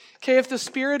Okay, if the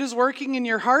Spirit is working in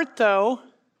your heart, though,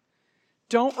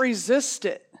 don't resist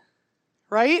it,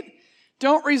 right?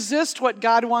 Don't resist what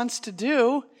God wants to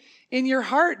do in your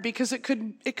heart, because it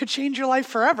could change your life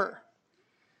forever.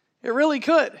 It really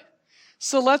could.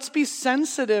 So let's be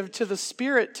sensitive to the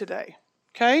Spirit today,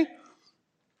 okay?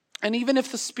 And even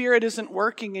if the Spirit isn't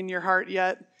working in your heart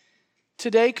yet,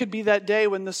 today could be that day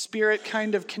when the Spirit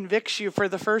kind of convicts you for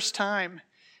the first time.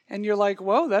 And you're like,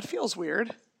 whoa, that feels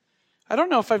weird. I don't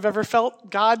know if I've ever felt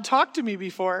God talk to me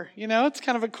before. You know, it's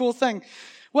kind of a cool thing.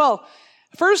 Well,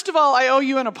 first of all, I owe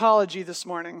you an apology this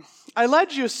morning. I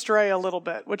led you astray a little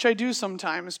bit, which I do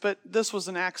sometimes, but this was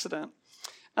an accident.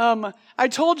 I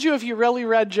told you if you really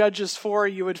read Judges 4,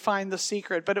 you would find the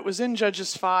secret, but it was in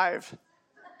Judges 5.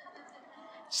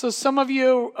 So some of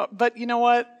you, but you know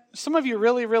what? Some of you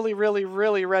really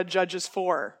read Judges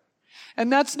 4.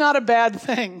 And that's not a bad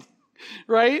thing,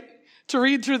 right? To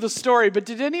read through the story. But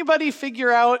did anybody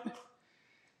figure out,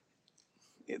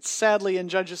 it's sadly in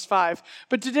Judges 5,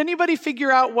 but did anybody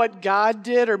figure out what God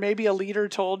did, or maybe a leader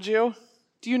told you?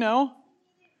 Do you know?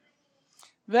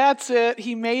 That's it.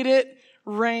 He made it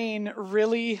rain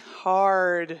really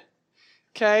hard.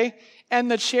 Okay? And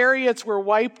the chariots were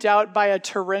wiped out by a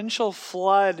torrential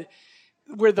flood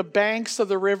where the banks of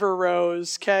the river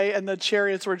rose, okay? And the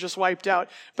chariots were just wiped out.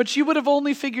 But you would have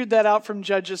only figured that out from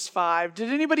Judges 5.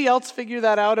 Did anybody else figure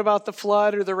that out about the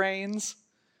flood or the rains?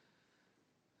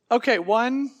 Okay,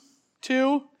 1,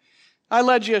 2. I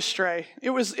led you astray.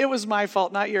 It was my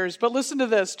fault, not yours. But listen to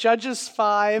this. Judges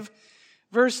 5,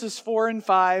 verses 4 and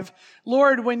 5.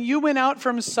 Lord, when you went out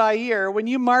from Seir, when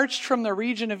you marched from the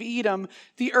region of Edom,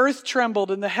 the earth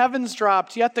trembled and the heavens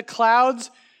dropped, yet the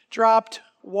clouds dropped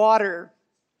water.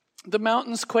 The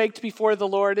mountains quaked before the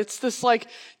Lord. It's this like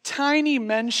tiny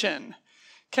mention,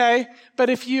 okay?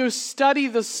 But if you study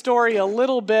the story a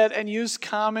little bit and use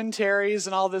commentaries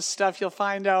and all this stuff, you'll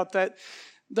find out that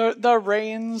the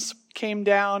rains came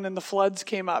down and the floods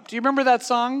came up. Do you remember that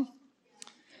song?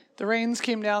 The rains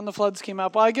came down, the floods came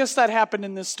up. Well, I guess that happened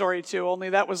in this story too, only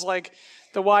that was like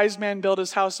the wise man built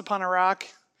his house upon a rock.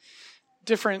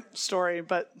 Different story,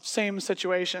 but same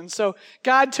situation. So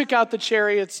God took out the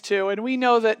chariots too, and we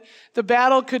know that the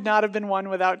battle could not have been won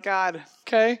without God,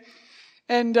 okay?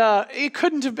 And it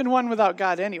couldn't have been won without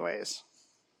God anyways,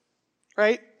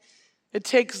 right? It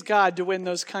takes God to win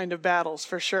those kind of battles,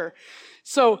 for sure.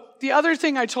 So the other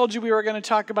thing I told you we were going to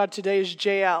talk about today is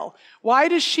Jael. Why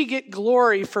does she get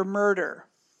glory for murder?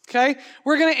 Okay,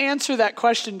 we're going to answer that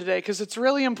question today because it's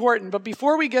really important. But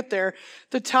before we get there,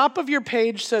 the top of your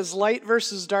page says light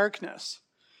versus darkness,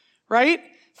 right?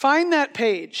 Find that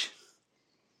page.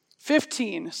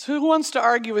 15. So who wants to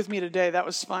argue with me today? That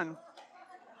was fun.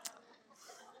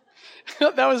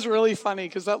 That was really funny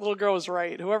because that little girl was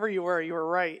right. Whoever you were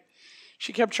right.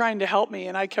 She kept trying to help me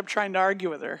and I kept trying to argue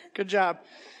with her. Good job.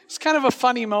 It's kind of a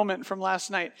funny moment from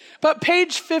last night. But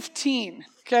page 15.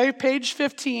 Okay, page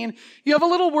 15. You have a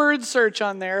little word search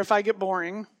on there if I get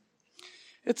boring.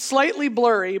 It's slightly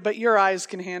blurry, but your eyes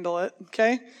can handle it,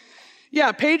 okay?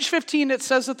 Yeah, page 15, it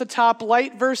says at the top,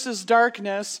 light versus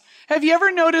darkness. Have you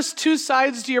ever noticed two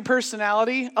sides to your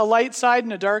personality, a light side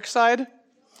and a dark side?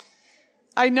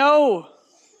 I know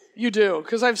you do,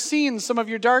 because I've seen some of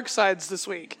your dark sides this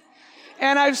week.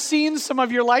 And I've seen some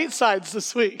of your light sides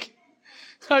this week.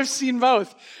 I've seen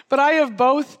both. But I have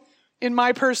both in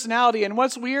my personality. And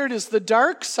what's weird is the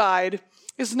dark side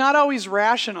is not always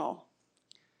rational.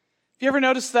 You ever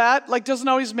notice that? Like, doesn't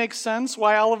always make sense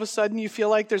why all of a sudden you feel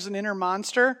like there's an inner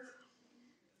monster.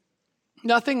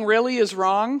 Nothing really is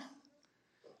wrong.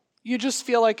 You just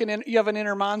feel like you have an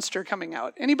inner monster coming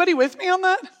out. Anybody with me on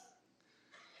that?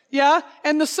 Yeah?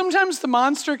 And sometimes the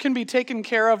monster can be taken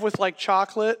care of with like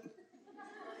chocolate.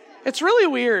 It's really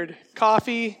weird.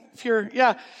 Coffee,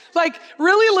 like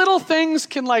really little things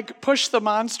can like push the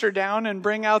monster down and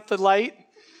bring out the light,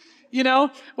 you know?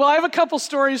 Well, I have a couple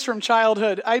stories from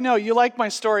childhood. I know you like my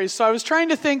stories. So I was trying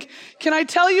to think, can I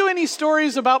tell you any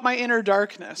stories about my inner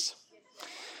darkness?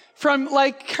 From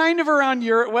like kind of around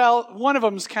one of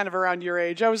them's kind of around your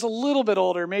age. I was a little bit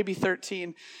older, maybe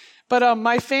 13. But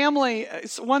my family,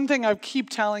 one thing I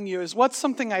keep telling you is, what's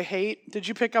something I hate? Did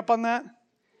you pick up on that?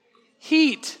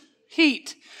 Heat.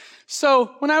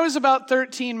 So when I was about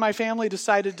 13, my family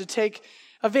decided to take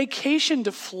a vacation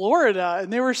to Florida,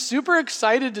 and they were super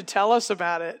excited to tell us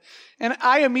about it. And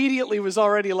I immediately was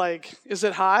already like, is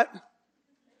it hot?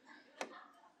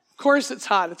 Of course it's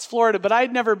hot. It's Florida, but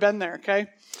I'd never been there, okay?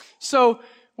 So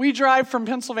we drive from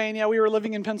Pennsylvania. We were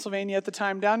living in Pennsylvania at the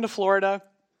time, down to Florida.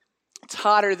 It's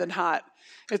hotter than hot.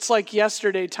 It's like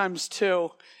yesterday times 2.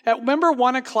 Remember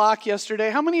 1 o'clock yesterday?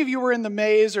 How many of you were in the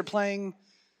maze or playing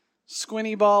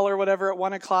squinty ball or whatever at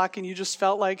 1 o'clock and you just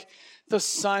felt like the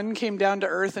sun came down to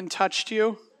earth and touched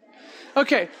you?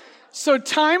 Okay, so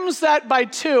times that by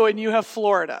 2 and you have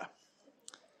Florida.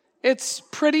 It's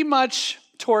pretty much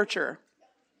torture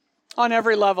on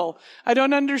every level. I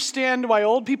don't understand why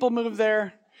old people move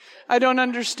there. I don't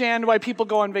understand why people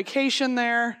go on vacation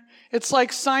there. It's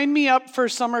like, sign me up for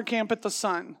summer camp at the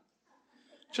Sun.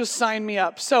 Just sign me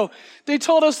up. So they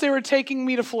told us they were taking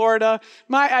me to Florida.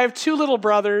 I have 2 little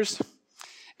brothers,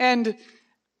 and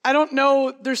I don't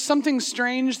know, there's something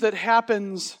strange that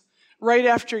happens right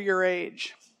after your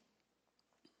age.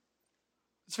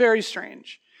 It's very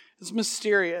strange. It's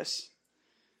mysterious.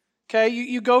 Okay,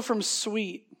 you go from a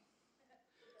sweet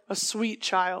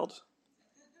child,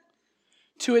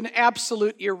 to an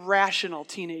absolute irrational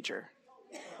teenager.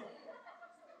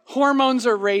 Hormones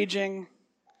are raging.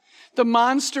 The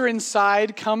monster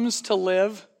inside comes to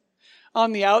live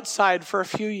on the outside for a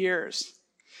few years.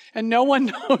 And no one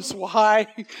knows why,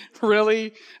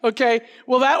 really. Okay,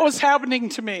 well, that was happening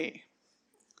to me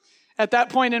at that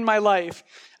point in my life.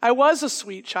 I was a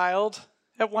sweet child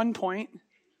at one point,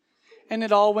 and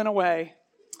it all went away.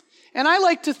 And I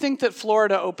like to think that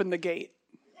Florida opened the gate.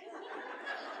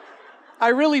 I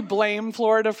really blame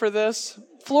Florida for this.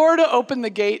 Florida opened the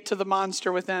gate to the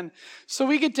monster within. So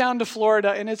we get down to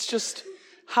Florida, and it's just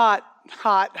hot,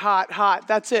 hot, hot, hot.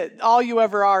 That's it. All you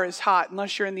ever are is hot,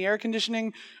 unless you're in the air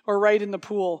conditioning or right in the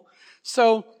pool.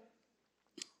 So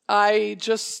I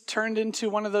just turned into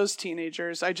one of those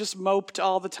teenagers. I just moped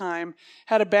all the time,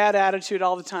 had a bad attitude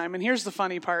all the time. And here's the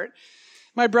funny part.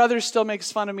 My brother still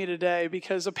makes fun of me today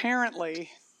because apparently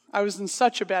I was in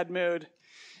such a bad mood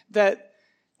that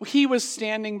he was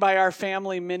standing by our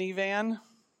family minivan,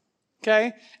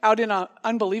 okay, out in an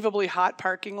unbelievably hot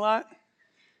parking lot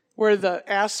where the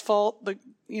asphalt,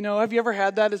 have you ever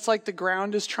had that? It's like the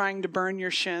ground is trying to burn your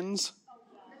shins.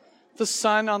 The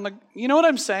sun you know what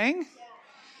I'm saying?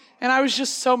 And I was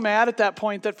just so mad at that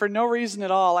point that for no reason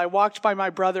at all, I walked by my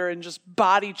brother and just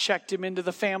body checked him into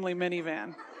the family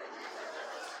minivan.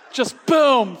 Just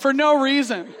boom, for no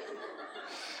reason.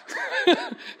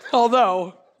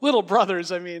 Although, little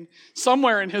brothers,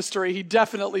 somewhere in history, he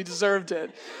definitely deserved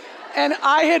it. And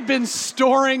I had been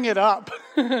storing it up.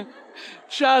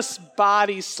 Just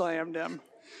body slammed him.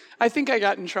 I think I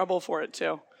got in trouble for it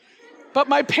too. But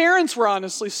my parents were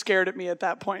honestly scared at me at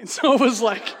that point. So it was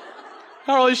like,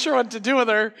 not really sure what to do with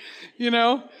her.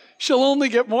 She'll only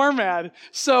get more mad.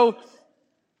 So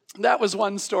that was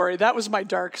one story. That was my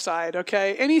dark side,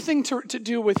 okay? Anything to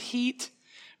do with heat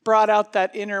brought out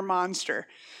that inner monster.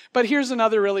 But here's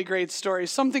another really great story.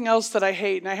 Something else that I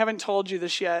hate, and I haven't told you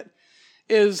this yet,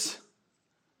 is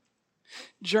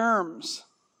germs.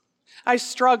 I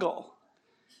struggle.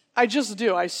 I just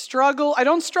do. I struggle. I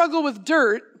don't struggle with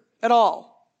dirt at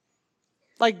all,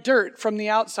 like dirt from the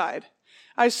outside.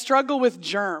 I struggle with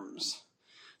germs.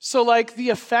 So like the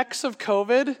effects of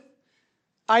COVID,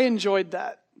 I enjoyed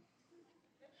that.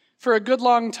 For a good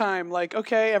long time, like,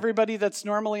 okay, everybody that's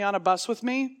normally on a bus with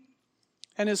me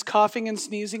and is coughing and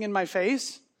sneezing in my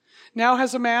face now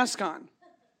has a mask on.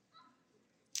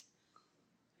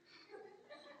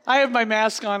 I have my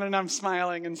mask on and I'm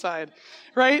smiling inside,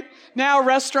 right? Now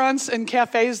restaurants and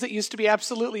cafes that used to be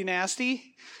absolutely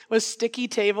nasty with sticky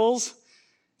tables,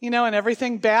 and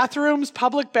everything. Bathrooms,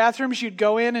 public bathrooms, you'd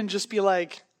go in and just be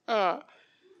like,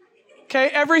 Okay,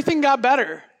 everything got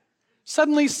better.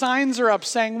 Suddenly signs are up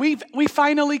saying, we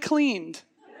finally cleaned.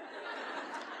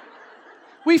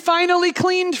 We finally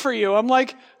cleaned for you. I'm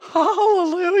like,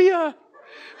 hallelujah.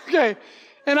 Okay,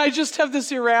 and I just have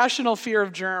this irrational fear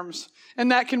of germs,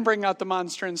 and that can bring out the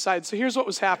monster inside. So here's what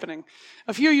was happening.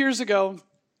 A few years ago,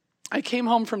 I came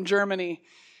home from Germany,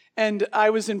 and I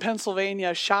was in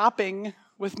Pennsylvania shopping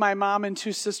with my mom and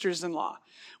 2 sisters-in-law.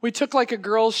 We took like a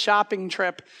girls' shopping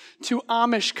trip to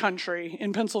Amish country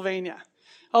in Pennsylvania.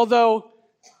 Although,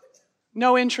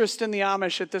 no interest in the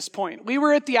Amish at this point. We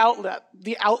were at the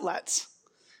outlets,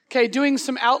 okay, doing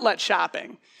some outlet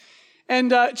shopping.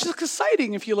 And it's just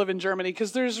exciting if you live in Germany,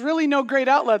 because there's really no great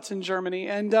outlets in Germany.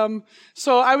 And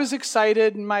so I was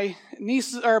excited, and my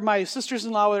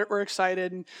sisters-in-law were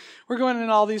excited, and we're going in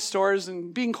all these stores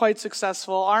and being quite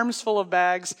successful, arms full of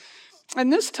bags.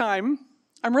 And this time,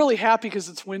 I'm really happy because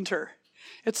it's winter.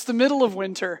 It's the middle of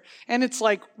winter, and it's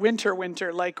like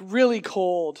winter, like really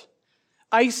cold.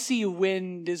 Icy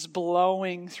wind is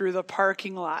blowing through the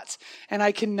parking lots, and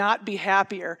I cannot be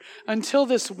happier until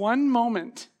this one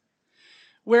moment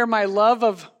where my love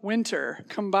of winter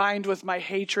combined with my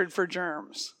hatred for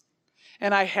germs,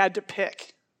 and I had to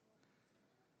pick.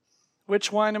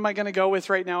 Which one am I going to go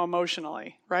with right now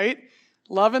emotionally, right?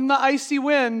 Loving the icy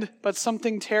wind, but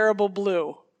something terrible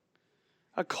blue.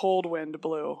 a cold wind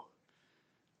blew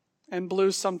and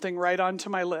blew something right onto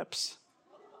my lips.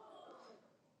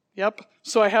 Yep.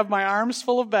 So I have my arms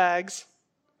full of bags,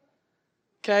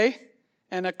 okay,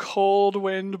 and a cold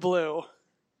wind blew.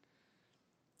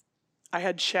 I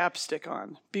had chapstick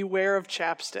on. Beware of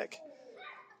chapstick,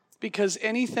 because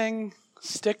anything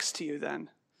sticks to you then,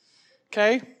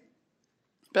 okay?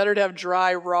 Better to have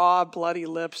dry, raw, bloody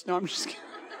lips. No, I'm just kidding.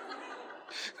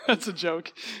 That's a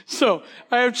joke. So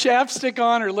I have chapstick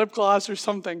on or lip gloss or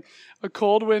something. A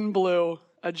cold wind blew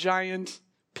a giant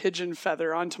pigeon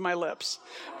feather onto my lips.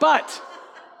 But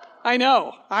I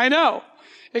know,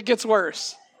 it gets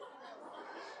worse.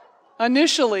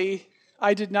 Initially,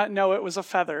 I did not know it was a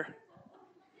feather.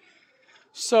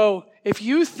 So if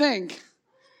you think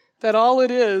that all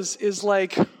it is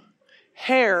like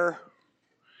hair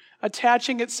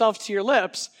attaching itself to your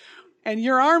lips and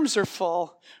your arms are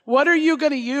full, what are you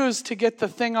going to use to get the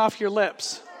thing off your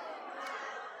lips?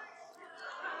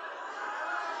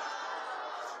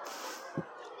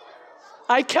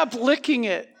 I kept licking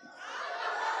it.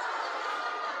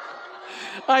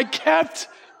 I kept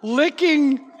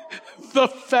licking the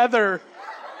feather.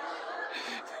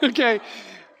 Okay.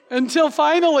 Until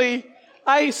finally,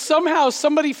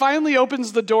 somebody finally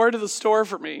opens the door to the store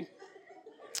for me.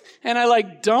 And I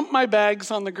dump my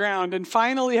bags on the ground and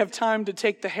finally have time to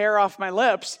take the hair off my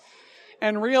lips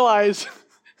and realize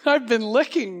I've been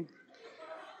licking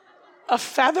a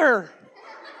feather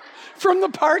from the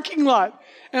parking lot.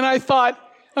 And I thought,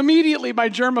 immediately my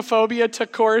germophobia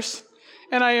took course,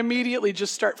 and I immediately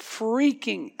just start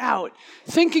freaking out,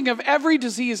 thinking of every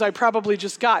disease I probably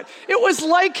just got. It was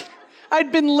like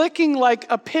I'd been licking like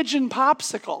a pigeon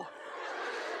popsicle.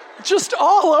 Just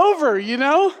all over,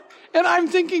 And I'm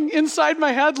thinking inside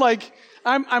my head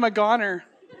I'm a goner.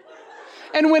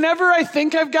 And whenever I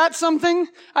think I've got something,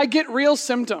 I get real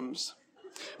symptoms.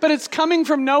 But it's coming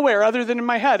from nowhere other than in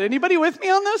my head. Anybody with me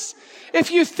on this?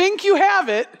 If you think you have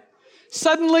it,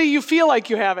 suddenly you feel like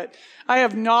you have it. I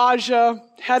have nausea,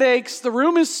 headaches, the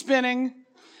room is spinning,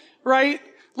 right?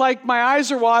 Like my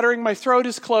eyes are watering, my throat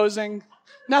is closing.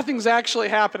 Nothing's actually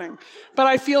happening. But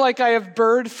I feel like I have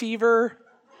bird fever.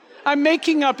 I'm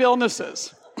making up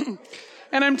illnesses.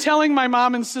 And I'm telling my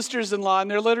mom and sisters-in-law,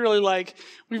 and they're literally like,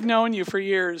 we've known you for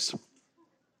years.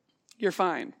 You're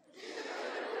fine.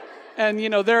 And,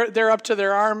 they're up to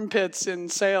their armpits in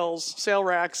sale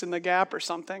racks in the Gap or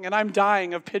something, and I'm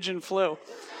dying of pigeon flu.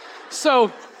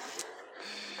 So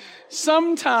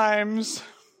sometimes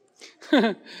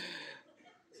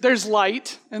there's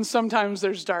light, and sometimes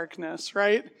there's darkness,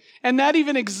 right? And that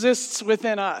even exists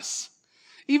within us.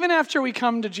 Even after we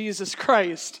come to Jesus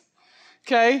Christ,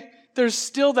 okay, there's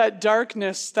still that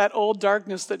darkness, that old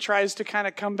darkness that tries to kind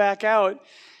of come back out.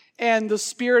 And the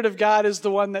Spirit of God is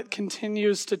the one that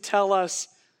continues to tell us,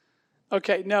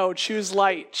 okay, no, choose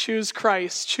light, choose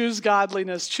Christ, choose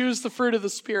godliness, choose the fruit of the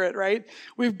Spirit, right?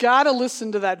 We've got to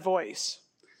listen to that voice,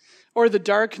 or the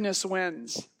darkness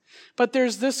wins. But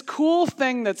there's this cool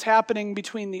thing that's happening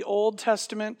between the Old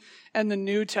Testament and the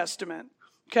New Testament,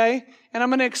 okay? And I'm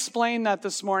going to explain that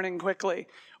this morning quickly.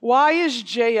 Why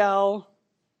is Jael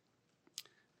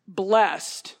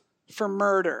blessed for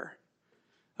murder?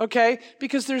 Okay?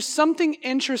 Because there's something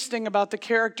interesting about the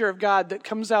character of God that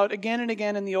comes out again and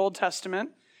again in the Old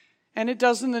Testament, and it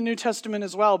does in the New Testament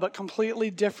as well, but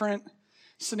completely different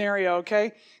scenario,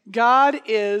 okay? God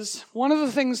is, one of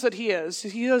the things that he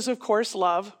is, of course,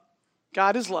 love.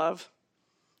 God is love,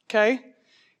 okay?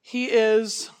 He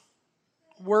is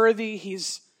worthy,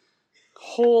 he's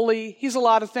holy, he's a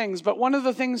lot of things, but one of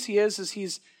the things he is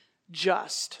he's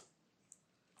just.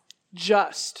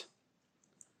 Just.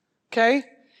 Okay?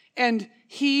 And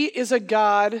he is a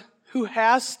God who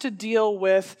has to deal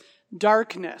with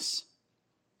darkness.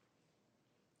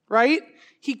 Right?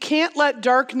 He can't let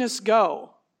darkness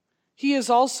go. He is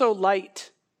also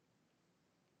light.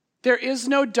 There is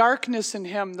no darkness in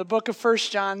him, the book of 1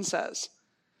 John says.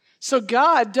 So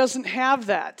God doesn't have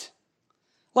that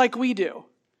like we do.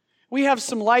 We have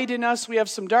some light in us, we have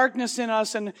some darkness in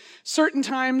us, and certain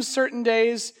times, certain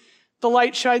days, the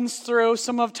light shines through.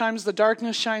 Some of times the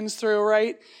darkness shines through,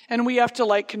 right? And we have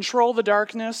to control the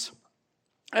darkness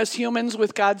as humans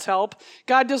with God's help.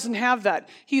 God doesn't have that.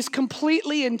 He's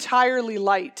completely, entirely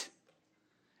light.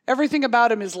 Everything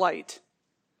about him is light.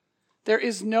 There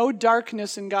is no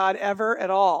darkness in God ever at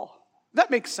all.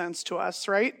 That makes sense to us,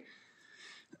 right?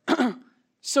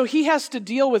 So he has to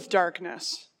deal with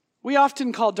darkness. We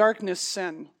often call darkness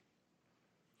sin.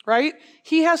 Right?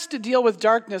 He has to deal with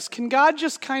darkness. Can God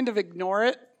just kind of ignore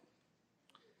it?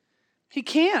 He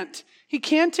can't. He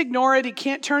can't ignore it. He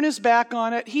can't turn his back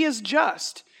on it. He is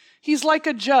just. He's like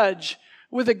a judge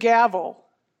with a gavel.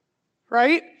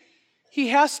 right? He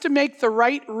has to make the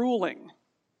right ruling.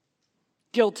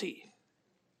 Guilty.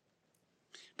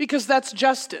 Because that's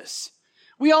justice.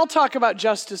 We all talk about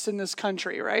justice in this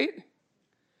country, right?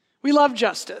 We love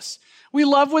justice. We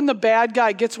love when the bad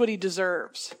guy gets what he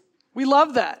deserves. We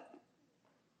love that.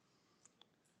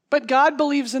 But God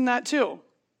believes in that too.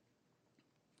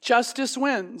 Justice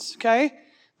wins, okay?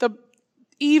 The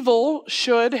evil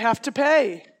should have to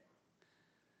pay,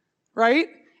 right?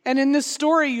 And in this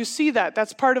story, you see that.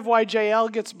 That's part of why Jael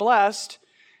gets blessed,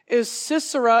 is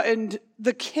Sisera and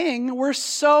the king were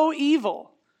so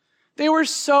evil. They were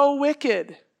so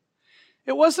wicked.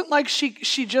 It wasn't like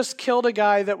she just killed a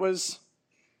guy that was,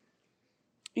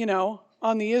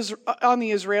 on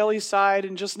the Israeli side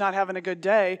and just not having a good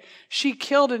day. She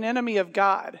killed an enemy of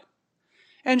God.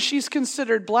 And she's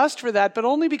considered blessed for that, but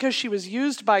only because she was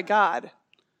used by God.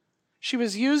 She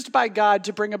was used by God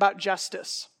to bring about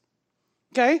justice.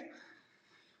 Okay?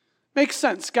 Makes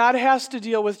sense. God has to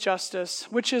deal with justice,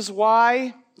 which is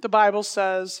why the Bible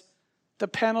says the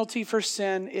penalty for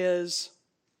sin is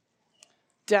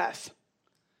death.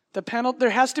 There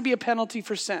has to be a penalty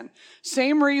for sin.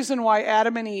 Same reason why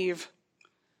Adam and Eve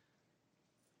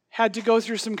had to go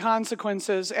through some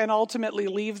consequences and ultimately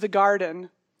leave the Garden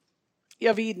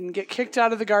of Eden, get kicked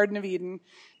out of the Garden of Eden,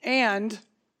 and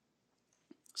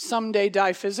someday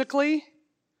die physically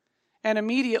and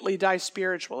immediately die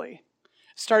spiritually.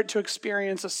 Start to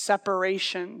experience a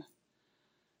separation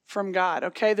from God.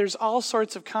 Okay, there's all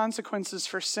sorts of consequences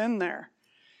for sin there.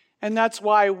 And that's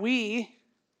why we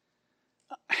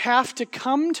have to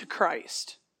come to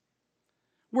Christ.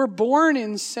 We're born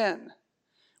in sin.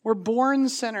 We're born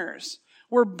sinners.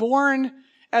 We're born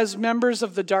as members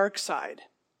of the dark side.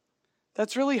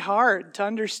 That's really hard to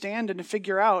understand and to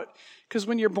figure out, because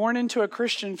when you're born into a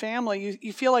Christian family,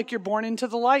 you feel like you're born into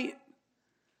the light.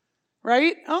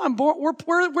 Right?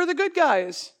 We're the good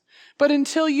guys. But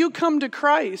until you come to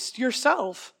Christ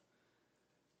yourself,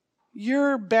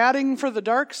 you're batting for the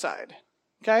dark side.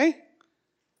 Okay?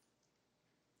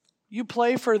 You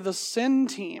play for the sin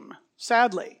team,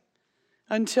 sadly,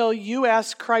 until you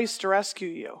ask Christ to rescue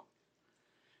you.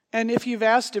 And if you've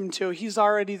asked him to, he's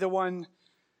already the one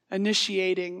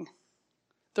initiating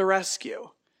the rescue.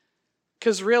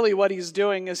 Because really what he's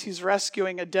doing is he's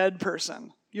rescuing a dead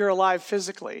person. You're alive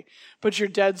physically, but you're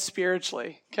dead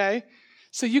spiritually, okay?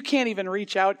 So you can't even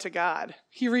reach out to God.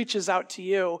 He reaches out to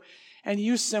you, and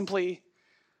you simply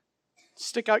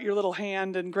stick out your little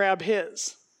hand and grab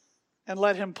his and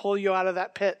let him pull you out of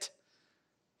that pit,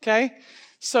 okay?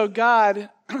 So God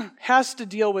has to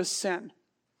deal with sin,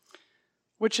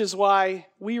 which is why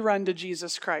we run to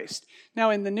Jesus Christ. Now,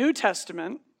 in the New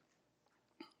Testament,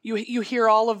 you hear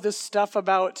all of this stuff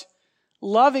about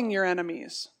loving your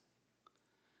enemies.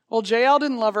 Well, Jael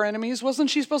didn't love her enemies. Wasn't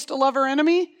she supposed to love her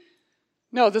enemy?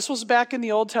 No, this was back in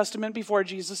the Old Testament before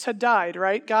Jesus had died,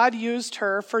 right? God used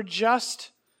her for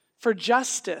justice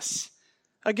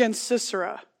against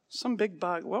Sisera. Some big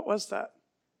bug. What was that?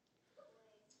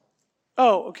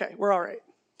 Oh, okay. We're all right.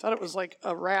 Thought it was like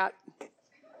a rat.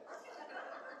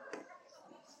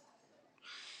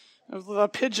 A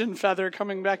pigeon feather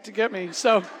coming back to get me.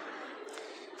 So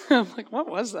I'm like, what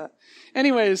was that?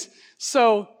 Anyways,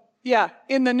 so yeah,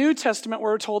 in the New Testament,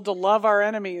 we're told to love our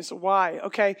enemies. Why?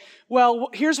 Okay, well,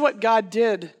 here's what God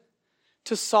did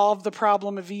to solve the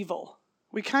problem of evil.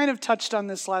 We kind of touched on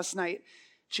this last night.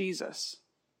 Jesus.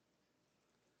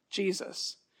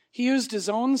 He used his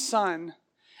own son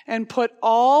and put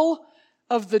all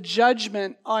of the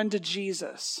judgment onto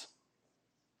Jesus.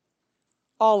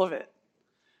 All of it.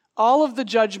 All of the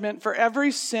judgment for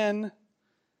every sin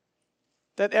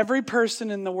that every person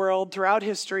in the world throughout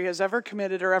history has ever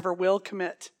committed or ever will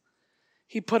commit.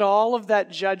 He put all of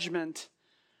that judgment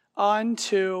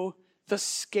onto the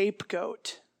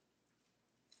scapegoat,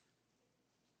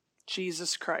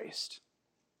 Jesus Christ.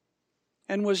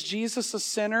 And was Jesus a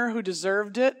sinner who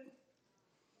deserved it?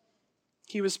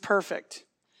 He was perfect.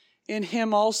 In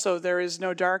him also there is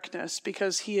no darkness,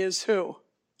 because he is who?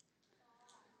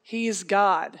 He is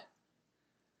God.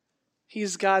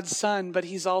 He's God's son, but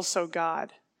he's also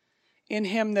God. In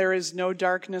him there is no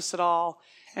darkness at all.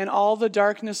 And all the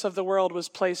darkness of the world was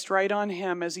placed right on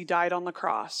him as he died on the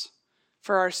cross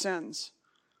for our sins.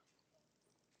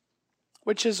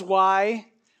 Which is why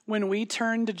when we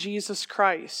turn to Jesus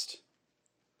Christ,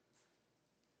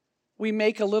 we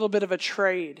make a little bit of a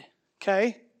trade,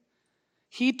 okay?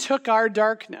 He took our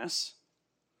darkness.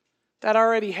 That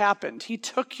already happened. He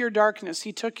took your darkness.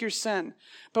 He took your sin.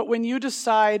 But when you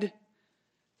decide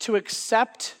to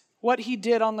accept what he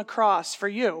did on the cross for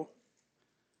you,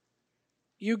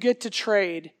 you get to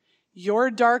trade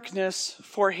your darkness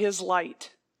for his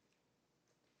light.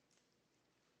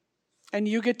 And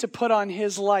you get to put on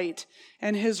his light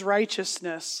and his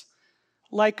righteousness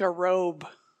like a robe.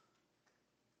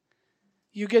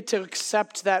 You get to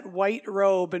accept that white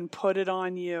robe and put it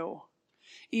on you.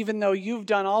 Even though you've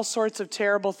done all sorts of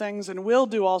terrible things and will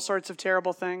do all sorts of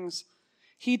terrible things,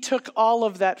 he took all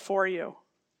of that for you.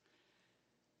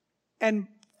 And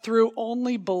through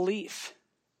only belief,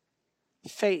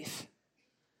 faith,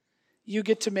 you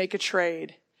get to make a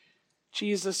trade.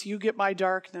 Jesus, you get my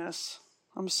darkness.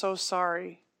 I'm so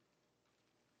sorry.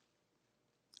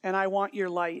 And I want your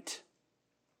light.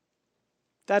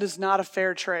 That is not a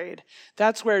fair trade.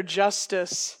 That's where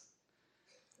justice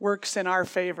works in our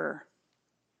favor.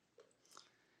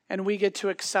 And we get to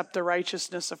accept the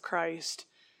righteousness of Christ.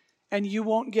 And you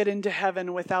won't get into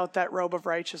heaven without that robe of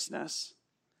righteousness.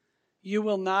 You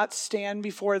will not stand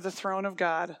before the throne of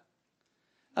God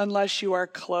unless you are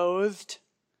clothed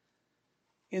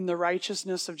in the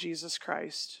righteousness of Jesus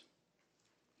Christ.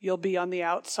 You'll be on the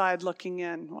outside looking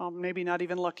in. Well, maybe not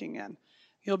even looking in.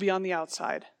 You'll be on the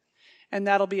outside. And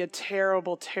that'll be a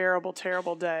terrible, terrible,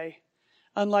 terrible day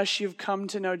unless you've come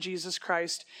to know Jesus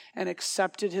Christ and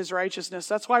accepted his righteousness.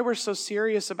 That's why we're so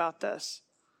serious about this.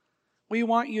 We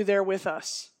want you there with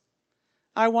us.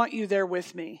 I want you there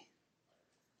with me.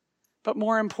 But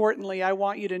more importantly, I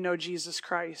want you to know Jesus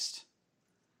Christ.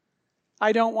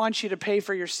 I don't want you to pay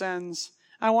for your sins.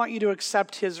 I want you to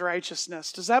accept his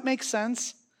righteousness. Does that make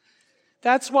sense?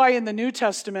 That's why in the New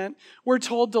Testament, we're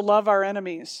told to love our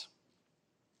enemies.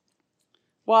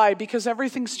 Why? Because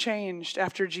everything's changed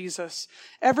after Jesus.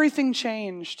 Everything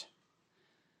changed.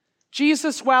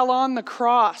 Jesus, while on the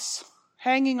cross,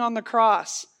 hanging on the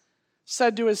cross,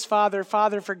 said to his Father,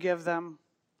 Father, forgive them.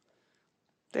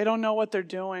 They don't know what they're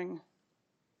doing.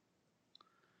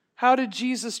 How did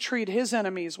Jesus treat his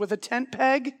enemies? With a tent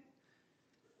peg?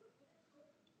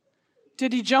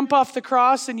 Did he jump off the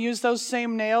cross and use those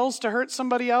same nails to hurt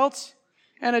somebody else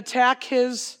and attack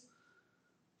the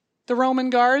Roman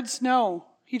guards? No,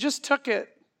 he just took it.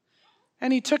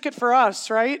 And he took it for us,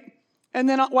 right? And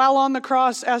then while on the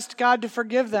cross, asked God to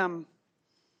forgive them.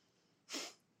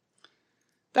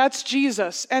 That's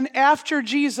Jesus. And after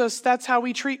Jesus, that's how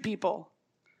we treat people.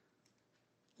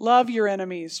 Love your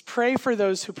enemies. Pray for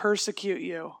those who persecute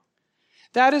you.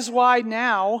 That is why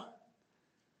now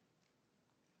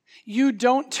you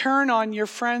don't turn on your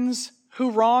friends who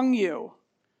wrong you.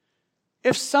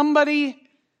 If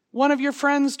one of your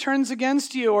friends turns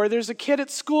against you, or there's a kid at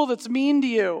school that's mean to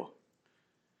you,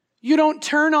 you don't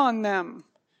turn on them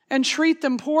and treat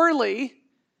them poorly.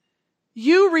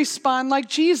 You respond like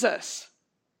Jesus.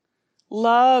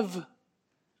 Love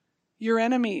your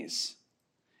enemies.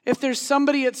 If there's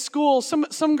somebody at school,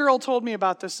 some girl told me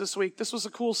about this week. This was a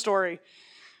cool story.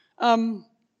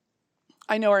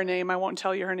 I know her name. I won't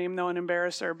tell you her name though and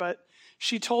embarrass her. But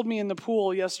she told me in the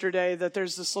pool yesterday that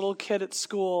there's this little kid at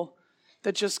school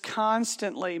that just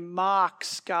constantly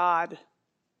mocks God.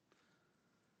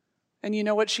 And you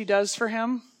know what she does for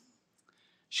him?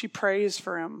 She prays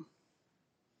for him.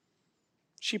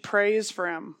 She prays for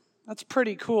him. That's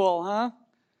pretty cool, huh?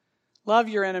 Love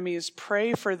your enemies.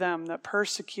 Pray for them that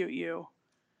persecute you.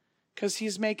 Because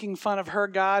he's making fun of her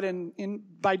God and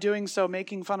by doing so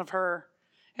making fun of her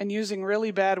and using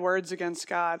really bad words against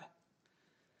God.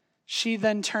 She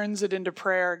then turns it into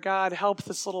prayer. God, help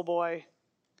this little boy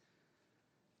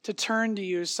to turn to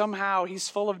you somehow. He's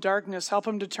full of darkness. Help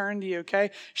him to turn to you,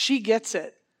 okay? She gets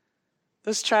it.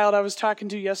 This child I was talking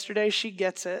to yesterday, she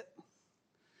gets it.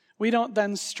 We don't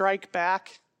then strike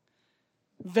back.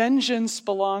 Vengeance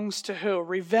belongs to who?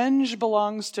 Revenge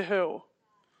belongs to who?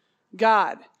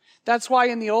 God. That's why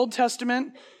in the Old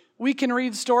Testament, we can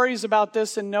read stories about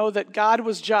this and know that God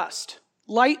was just.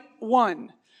 Light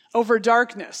won over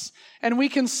darkness. And we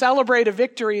can celebrate a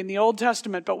victory in the Old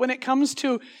Testament. But when it comes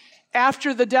to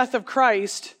after the death of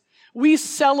Christ, we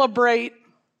celebrate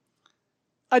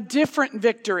a different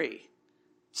victory.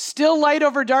 Still light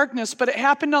over darkness, but it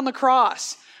happened on the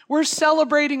cross. We're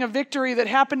celebrating a victory that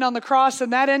happened on the cross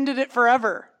and that ended it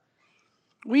forever.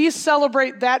 We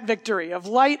celebrate that victory of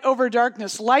light over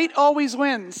darkness. Light always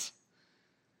wins.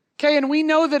 Okay, and we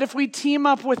know that if we team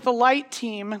up with the light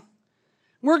team,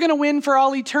 we're going to win for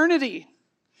all eternity.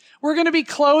 We're going to be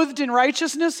clothed in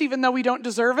righteousness even though we don't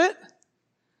deserve it.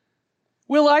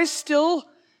 Will I still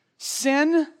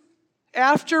sin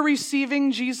after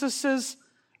receiving Jesus'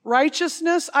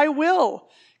 righteousness? I will.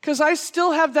 Because I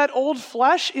still have that old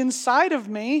flesh inside of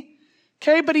me,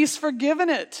 okay, but he's forgiven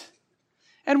it.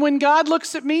 And when God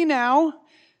looks at me now,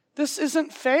 this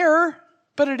isn't fair,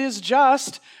 but it is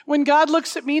just. When God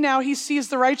looks at me now, he sees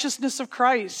the righteousness of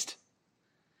Christ.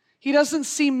 He doesn't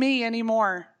see me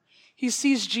anymore. He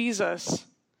sees Jesus.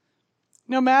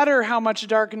 no matter how much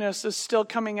darkness is still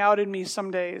coming out in me some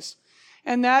days.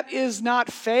 And that is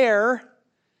not fair.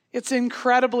 It's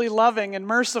incredibly loving and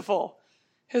merciful.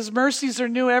 His mercies are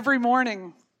new every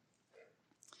morning.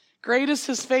 Great is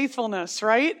his faithfulness,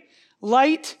 right?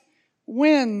 Light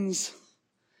wins.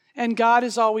 And God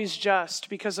is always just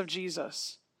because of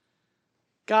Jesus.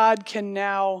 God can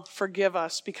now forgive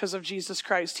us because of Jesus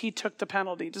Christ. He took the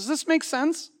penalty. Does this make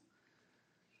sense?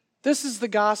 This is the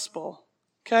gospel,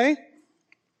 okay?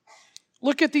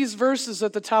 Look at these verses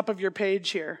at the top of your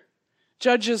page here.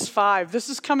 Judges 5. This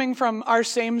is coming from our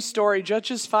same story,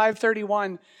 Judges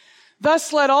 5:31.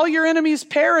 Thus let all your enemies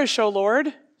perish, O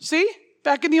Lord. See?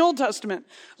 Back in the Old Testament.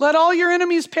 Let all your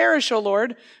enemies perish, O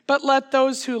Lord, but let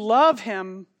those who love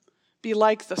him be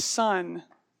like the sun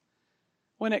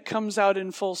when it comes out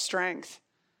in full strength.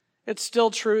 It's still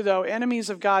true, though. Enemies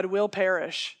of God will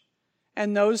perish.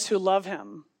 And those who love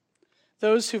him,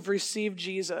 those who've received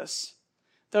Jesus,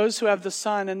 those who have the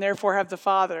Son and therefore have the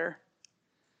Father,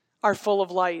 are full of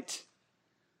light.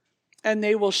 And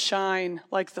they will shine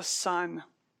like the sun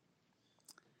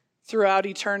throughout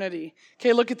eternity.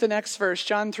 Okay, look at the next verse,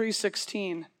 John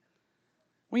 3:16.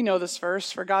 We know this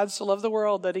verse. For God so loved the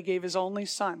world that he gave his only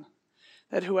Son,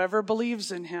 that whoever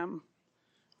believes in him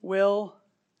will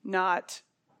not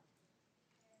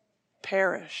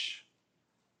perish,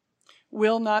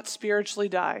 will not spiritually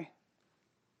die,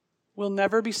 will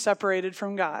never be separated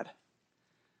from God,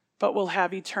 but will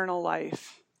have eternal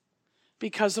life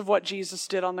because of what Jesus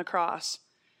did on the cross.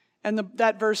 And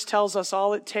that verse tells us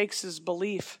all it takes is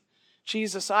belief.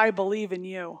 Jesus, I believe in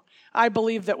you. I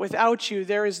believe that without you,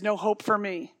 there is no hope for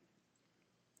me.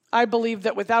 I believe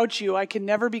that without you, I can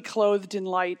never be clothed in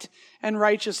light and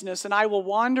righteousness, and I will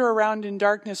wander around in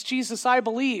darkness. Jesus, I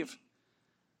believe.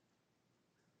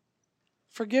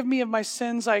 Forgive me of my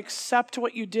sins. I accept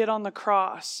what you did on the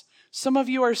cross. Some of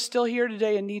you are still here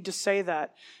today and need to say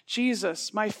that.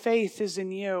 Jesus, my faith is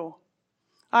in you.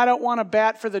 I don't want to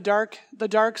bat for the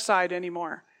dark side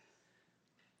anymore.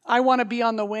 I want to be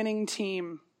on the winning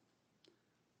team.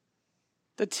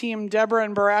 The team Deborah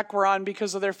and Barak were on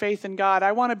because of their faith in God.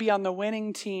 I want to be on the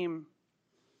winning team.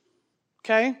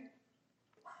 Okay?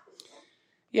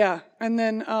 Yeah, and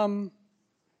then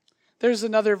there's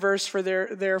another verse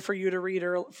there for you to read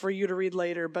or for you to read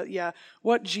later. But yeah,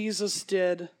 what Jesus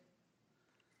did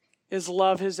is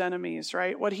love his enemies,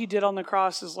 right? What he did on the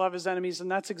cross is love his enemies, and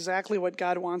that's exactly what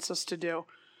God wants us to do.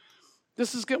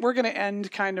 We're going to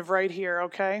end kind of right here,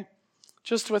 okay?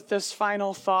 Just with this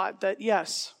final thought that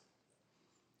yes,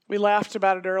 we laughed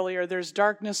about it earlier. There's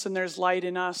darkness and there's light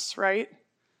in us, right?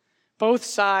 Both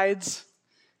sides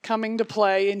coming to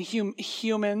play in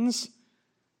humans,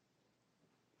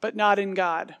 but not in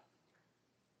God.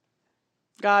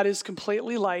 God is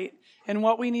completely light. And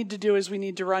what we need to do is we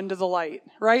need to run to the light,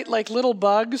 right? Like little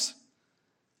bugs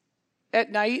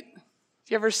at night.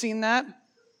 You ever seen that?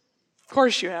 Of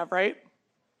course you have, right?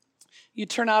 You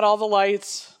turn out all the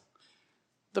lights.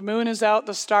 The moon is out,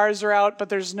 the stars are out, but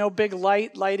there's no big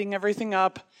light lighting everything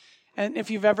up. And if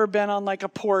you've ever been on like a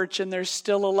porch and there's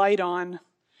still a light on,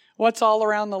 what's all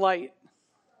around the light?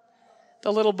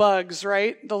 The little bugs,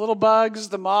 right? The little bugs,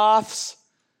 the moths,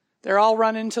 they're all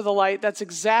run into the light. That's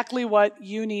exactly what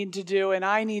you need to do and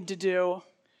I need to do.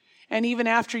 And even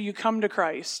after you come to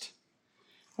Christ,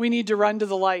 we need to run to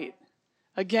the light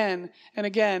again and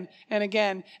again and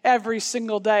again every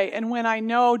single day. And when I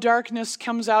know darkness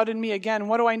comes out in me again,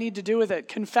 what do I need to do with it?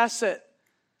 Confess it,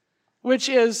 which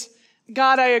is,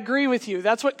 God, I agree with you.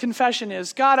 That's what confession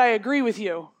is. God, I agree with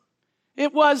you.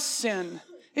 It was sin.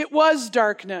 It was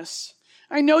darkness.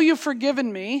 I know you've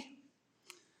forgiven me.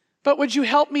 But would you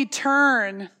help me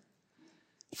turn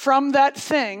from that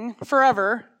thing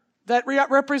forever that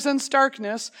represents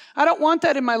darkness? I don't want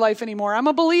that in my life anymore. I'm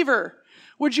a believer.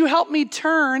 Would you help me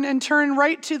turn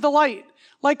right to the light,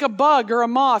 like a bug or a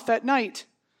moth at night?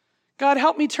 God,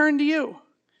 help me turn to you.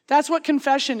 That's what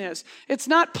confession is. It's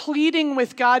not pleading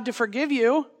with God to forgive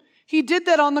you. He did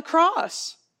that on the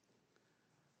cross.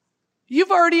 You've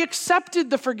already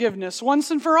accepted the forgiveness once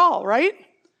and for all, right?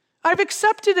 I've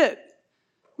accepted it.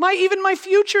 Even my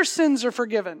future sins are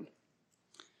forgiven.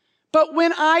 But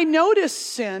when I notice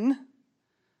sin,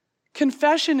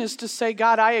 confession is to say,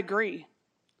 God, I agree.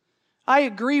 I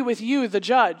agree with you, the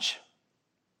judge,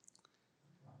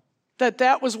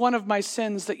 that was one of my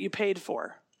sins that you paid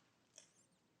for.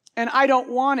 And I don't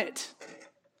want it.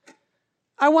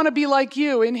 I want to be like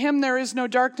you. In him there is no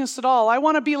darkness at all. I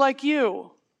want to be like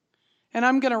you. And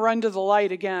I'm going to run to the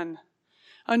light again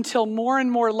until more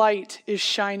and more light is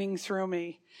shining through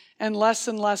me. And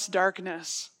less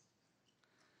darkness.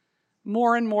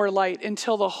 More and more light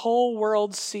until the whole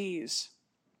world sees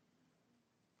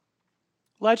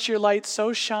Let your light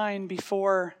so shine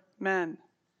before men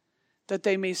that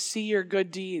they may see your good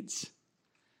deeds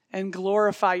and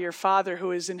glorify your Father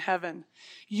who is in heaven.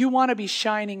 You want to be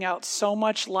shining out so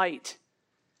much light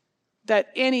that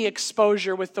any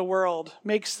exposure with the world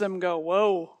makes them go,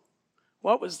 whoa,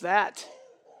 what was that?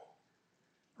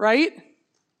 Right?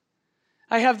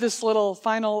 I have this little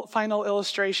final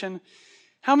illustration.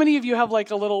 How many of you have like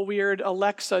a little weird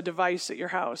Alexa device at your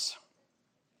house?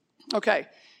 Okay.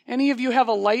 Any of you have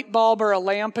a light bulb or a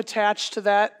lamp attached to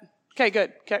that? Okay,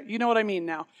 good. Okay, you know what I mean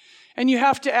now. And you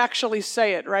have to actually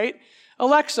say it, right?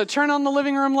 Alexa, turn on the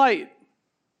living room light.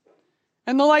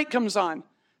 And the light comes on.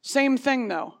 Same thing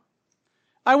though.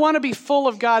 I want to be full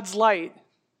of God's light.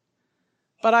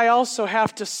 But I also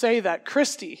have to say that,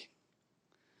 Christy,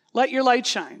 let your light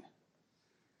shine.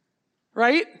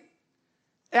 Right?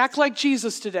 Act like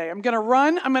Jesus today. I'm going to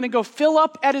run. I'm going to go fill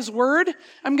up at his word.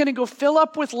 I'm going to go fill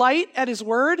up with light at his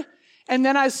word. And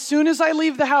then as soon as I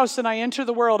leave the house and I enter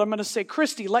the world, I'm going to say,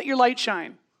 Christy, let your light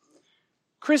shine.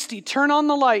 Christy, turn on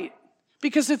the light.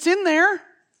 Because it's in there.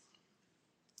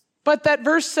 But that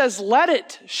verse says, let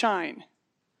it shine.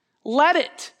 Let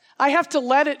it. I have to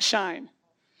let it shine.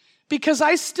 Because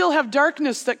I still have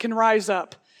darkness that can rise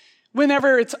up.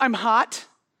 Whenever I'm hot.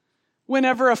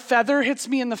 Whenever a feather hits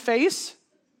me in the face.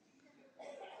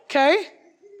 Okay?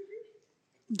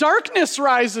 Darkness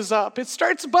rises up. It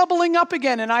starts bubbling up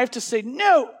again. And I have to say,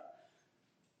 no.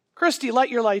 Christy, let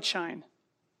your light shine.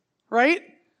 Right?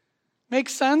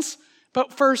 Makes sense?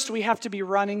 But first, we have to be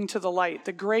running to the light,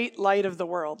 the great light of the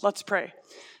world. Let's pray.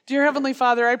 Dear Heavenly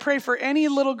Father, I pray for any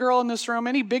little girl in this room,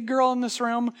 any big girl in this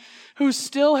room who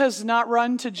still has not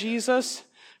run to Jesus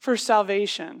for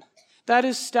salvation. That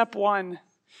is step one.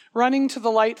 Running to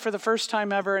the light for the first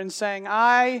time ever and saying,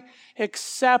 I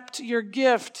accept your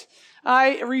gift.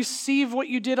 I receive what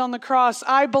you did on the cross.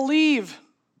 I believe.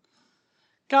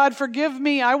 God, forgive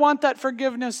me. I want that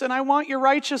forgiveness and I want your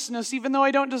righteousness even though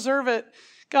I don't deserve it.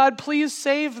 God, please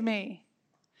save me.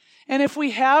 And if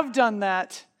we have done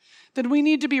that, then we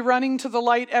need to be running to the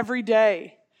light every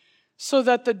day so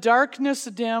that the darkness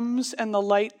dims and the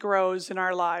light grows in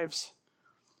our lives.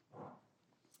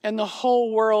 And the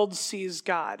whole world sees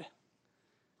God.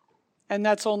 And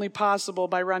that's only possible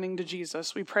by running to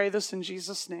Jesus. We pray this in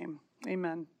Jesus' name.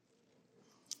 Amen.